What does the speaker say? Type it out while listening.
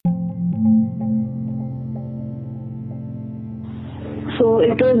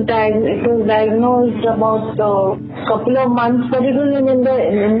it was diagnosed about a couple of months, but it was in the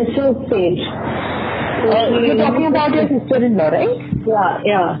initial stage. You're talking about your sister-in-law, right?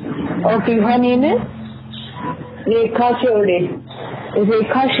 Yeah. Okay, her name is? Rekha Shevde.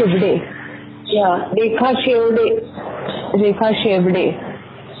 Rekha Shevde. Yeah, Rekha Shevde. Rekha Shevde.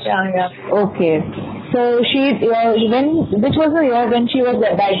 Yeah. Okay. So which was the year when she was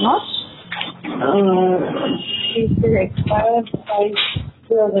diagnosed? She expired 5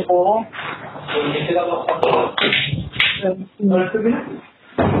 years ago. 12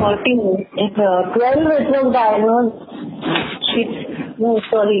 it was diagnosed.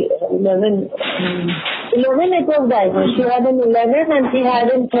 11. 11 it was diagnosed. She had in 11 and she had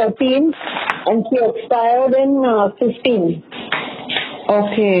in 13 and she expired in 15.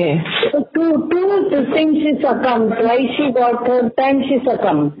 Okay. So two things she succumbed. Twice she got, third time she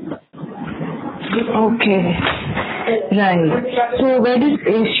succumbed. Okay. Right. So where did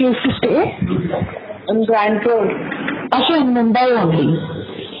she used to stay? In Grand Road. Also in Mumbai only?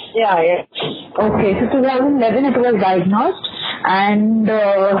 Yeah. Okay. So 2011 it was diagnosed, and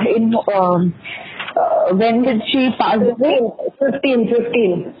when did she pass away?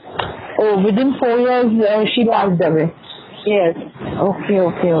 15. Oh, within 4 years she passed away. Yes. Okay.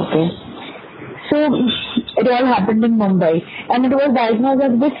 So it all happened in Mumbai, and it was diagnosed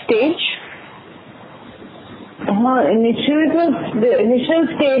at which stage? Initially it was the initial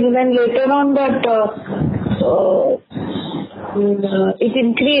stage, then later on that it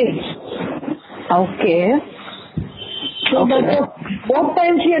increased. Okay. So both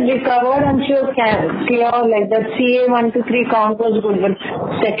times she had recovered and she was clear, like that CA 1 to 3 count was good, but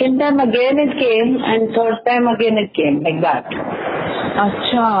second time again it came and third time again it came, like that.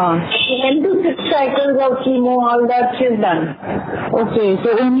 Acha. She went to 6 cycles of chemo, all that she's done. Okay,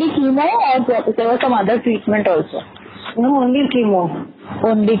 so only chemo or there was some other treatment also? No, only chemo.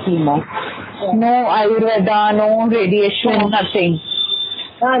 Only chemo. Yeah. No Ayurveda, no radiation, nothing.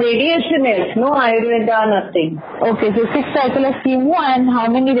 Radiation is, no Ayurveda, nothing. Okay, so 6 cycles of chemo and how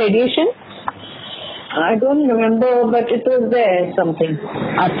many radiation? I don't remember, but it was there, something.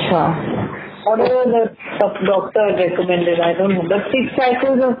 Acha. Whatever the doctor recommended, I don't know. But 6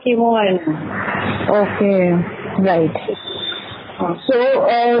 cycles of chemo I know. Okay, right. So,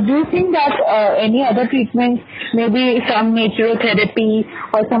 do you think that any other treatment, maybe some naturotherapy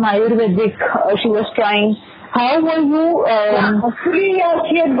or some Ayurvedic she was trying? How were you? Actually,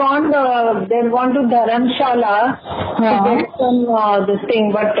 she had gone. They gone to Dharamshala to get some this thing,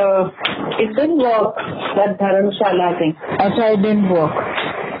 but it didn't work. That Dharamshala thing. It didn't work.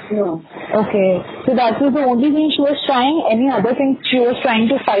 No. Okay. So that was the only thing she was trying. Any other thing she was trying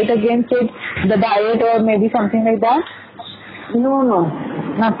to fight against it? The diet or maybe something like that? No.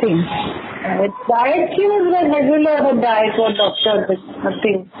 Nothing. Diet, she was regular diet for doctor, but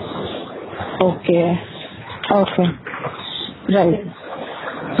nothing. Okay. Right.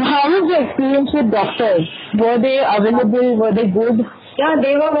 So how was the experience with doctors? Were they available? Were they good? Yeah,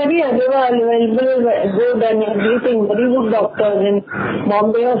 they were available, good and everything. Very good doctors in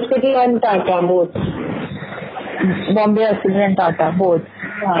Bombay Hospital and Tata, both. Bombay Hospital and Tata, both.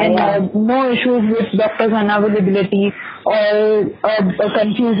 And no issues with doctors' unavailability or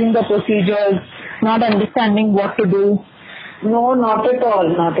confusing the procedures, not understanding what to do. No, not at all.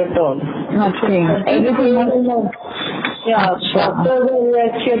 Nothing. Everything was... Yeah, doctors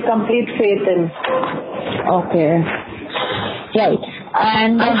she had complete faith in. Okay. Right.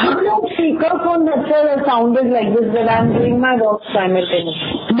 And I could not speak up on that sounded like this, but I'm doing my work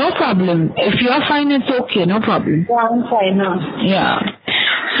simultaneously. No problem. If you're fine, it's okay. No problem. Yeah, I'm fine now. Yeah.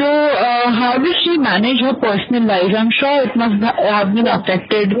 So, how did she manage her personal life? I'm sure it must have been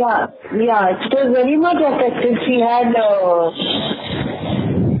affected. Yeah, it was very much affected. She had,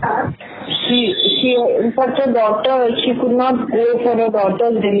 she in fact her daughter, she could not go for her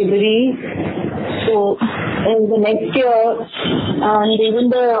daughter's delivery. So, in the next year, and even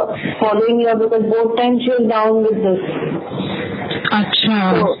the following year, because both times she was down with this.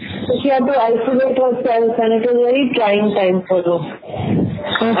 Acha. So she had to isolate herself, and it was a very trying time for her.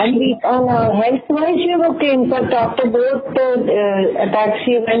 And health-wise, she was okay. In fact, after both attacks,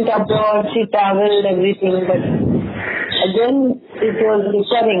 she went abroad, she traveled, everything. But again, it was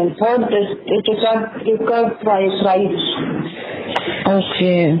recurring. Third, it recurred twice.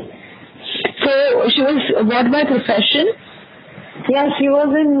 Okay. So, she was what by profession? Yeah, she was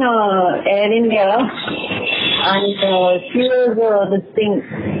in Air India. And she was this thing,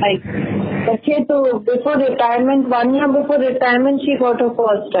 like, before retirement, 1 year before retirement, she got her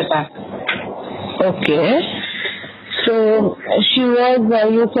first attack. Okay. So, she was,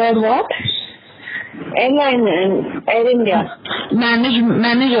 you said what? airline in Air India.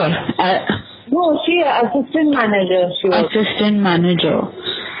 Manager. No, she assistant manager. She was. Assistant manager.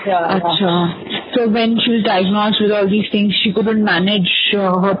 Yeah. Achha. So when she was diagnosed with all these things, she couldn't manage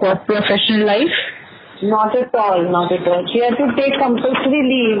her professional life? Not at all, not at all. She had to take compulsory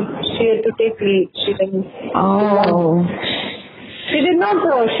leave. She had to take leave. She didn't. Oh. She did not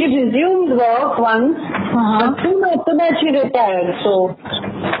work. She resumed work once. But soon after that she retired. So.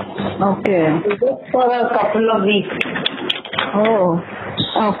 Okay. Just for a couple of weeks. Oh.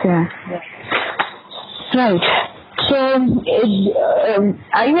 Okay. Yeah. Right. So,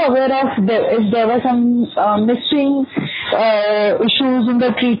 are you aware of if there were some missing issues in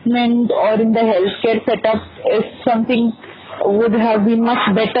the treatment or in the healthcare setup, if something would have been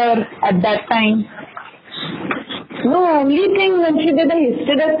much better at that time? No, only thing when she did a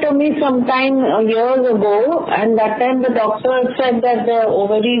hysterectomy sometime years ago, and that time the doctor said that the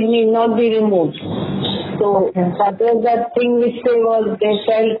ovaries need not be removed. So that was that thing which they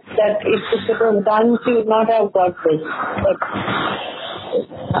felt that if it was done, she would not have got this.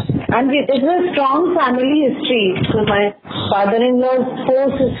 And it is a strong family history. So my father-in-law's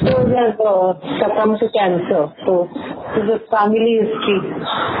 4 sisters have succumbed to cancer. So it is a family history.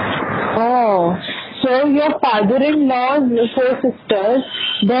 Oh. So your father-in-law's 4 sisters,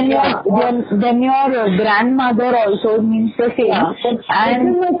 then your grandmother also means the same. Yeah.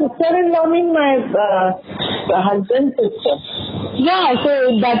 And my sister-in-law means my husband's sister. Yeah,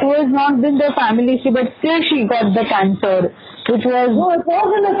 so that was not in the family history, but still she got the cancer, which was... No, it was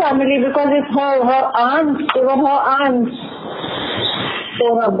in the family because it's her aunts, they were her aunts.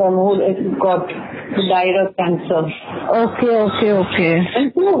 4 of them who died of cancer. Okay.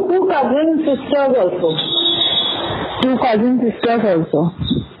 And two cousin sisters also. 2 cousin sisters also?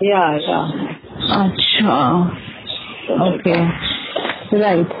 Yeah. Achha. Okay.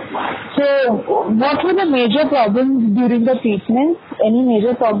 Right. So, what were the major problems during the treatment? Any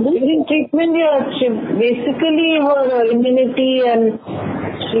major problems? During treatment, basically her immunity, and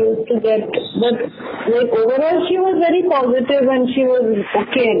she used to get, but overall she was very positive and she was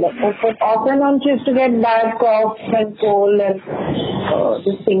okay. But off and on she used to get bad cough and cold and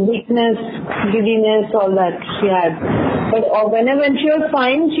weakness, giddiness, all that she had. But whenever she was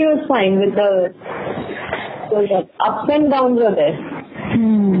fine with the ups and downs were there.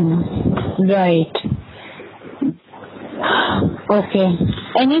 Right. Okay.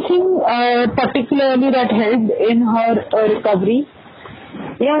 Anything particularly that helped in her recovery?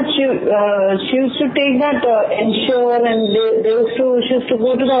 Yeah, she used to take that Ensure, and she used to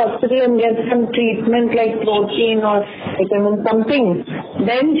go to the hospital and get some treatment like protein or vitamin something.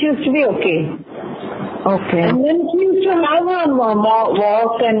 Then she used to be okay. Okay. And then she used to have a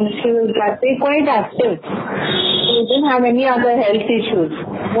walk, and she was quite active. She didn't have any other health issues.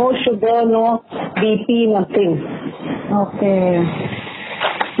 No sugar, no BP, nothing. Okay.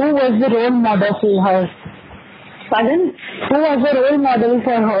 Who was the role model for her? Pardon? Who was the role model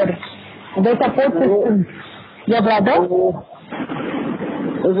for her? The support system? Your brother?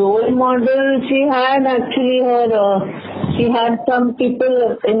 Role model, she had actually she had some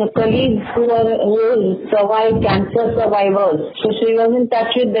people colleagues who survived, cancer survivors. So she was in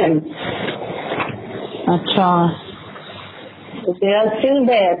touch with them. Achha. So they are still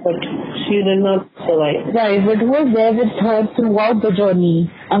there, but she did not survive. Right, but who was there with her throughout the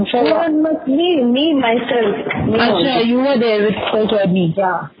journey? I'm sure. Me myself. Achha, you were there with the journey.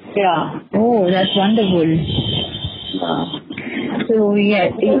 Yeah. Oh, that's wonderful. So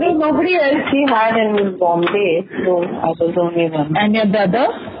yeah. There was nobody else she had in Bombay, so I was the only one. And your brother?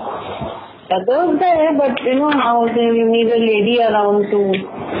 Brother was there, but how you need a lady around to...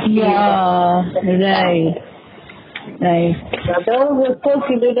 Yeah, right. Brother was also,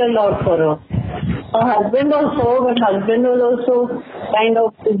 she did a lot for her. Her husband also, but husband was also kind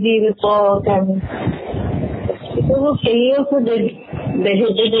of busy with work, and it was okay. He also did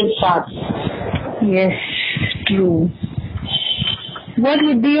his part. Yes, true. What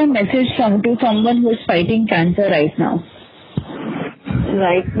would be your message to someone who is fighting cancer right now?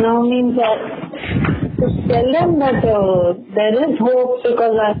 Right now means that to tell them that there is hope,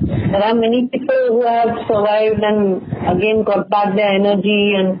 because there are many people who have survived and again got back their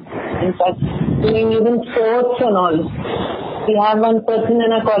energy, and in fact doing even sports and all. We have one person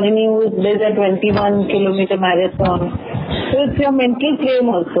in a colony who did a 21-kilometer marathon. So it's your mental frame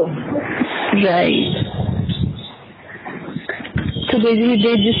also. Right. So basically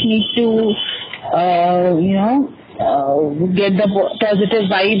they just need to, get the positive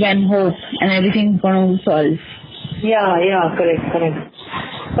vibe and hope, and everything's going to solve. Yeah, correct.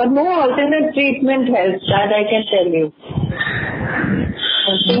 But no alternate treatment helps, that I can tell you.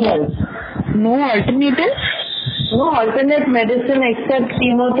 Nothing else. No alternative? No alternate medicine except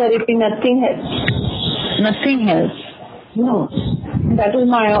chemotherapy, nothing else. Nothing else. No. That is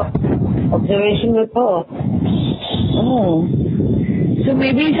my observation with her. Oh. So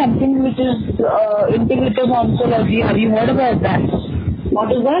maybe something which is integrative oncology. Have you heard about that?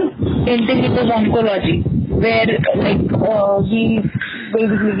 What is that? Integrative oncology, where we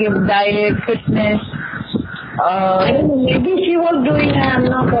basically give diet, fitness. I don't know, maybe she was doing it, I'm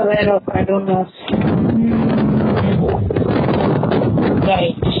not aware of, I don't know.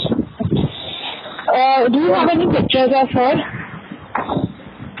 Right. Do you have any pictures of her?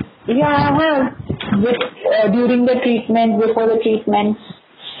 Yeah, I have. During the treatment, before the treatment?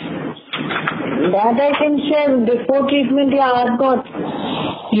 That I can share. Before treatment, yeah, I've got.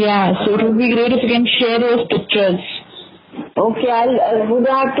 Yeah, so it would be great if you can share those pictures. Okay, would I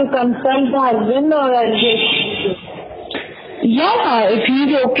have to consult the husband or I'll just... Yeah, if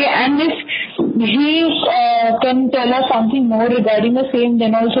he's okay, and if he can tell us something more regarding the same,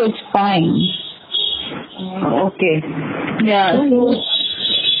 then also it's fine. Okay. Yeah.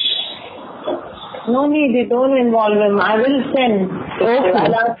 No need, don't involve him. I will send. Okay.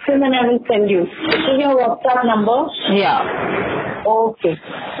 I'll ask him and I will send you. This is your WhatsApp number? Yeah. Okay.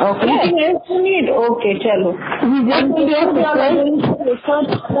 Okay. Anything else you need? Okay, chalo. We just need your research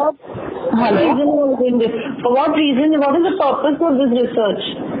stuff. For what reason? What is the purpose of this research?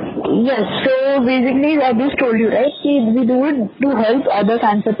 Yes, so basically I just told you, right, we do it to help other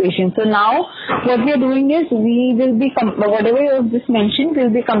cancer patients. So now what we are doing is we will be, whatever you have just mentioned,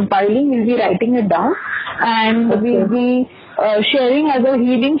 we'll be compiling, we'll be writing it down, and we'll be sharing as a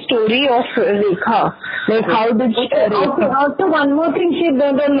healing story of Rekha. Like how did she... Also one more thing, she did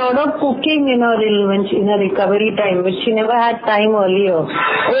a lot of cooking in her in her recovery time, which she never had time earlier.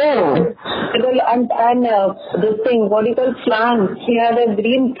 Oh. And this thing, what do you call plants? She had a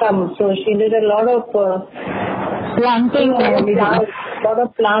green thumb, so she did a lot of planting. A lot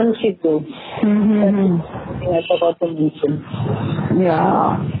of plants she did. Mm-hmm. I forgot to mention.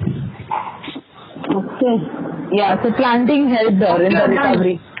 Yeah. Okay. Yeah, so planting helped her in the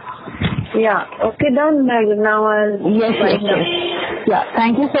recovery. Yeah. Okay, done. Now I'll... Yes. Yeah.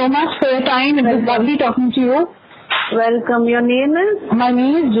 Thank you so much for your time. It was lovely talking to you. Welcome. Your name is? My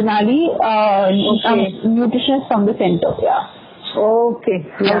name is Junali, nutritionist from the center. Yeah. Okay.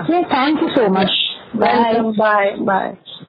 Yeah. Okay. Thank you so much. Bye. Bye.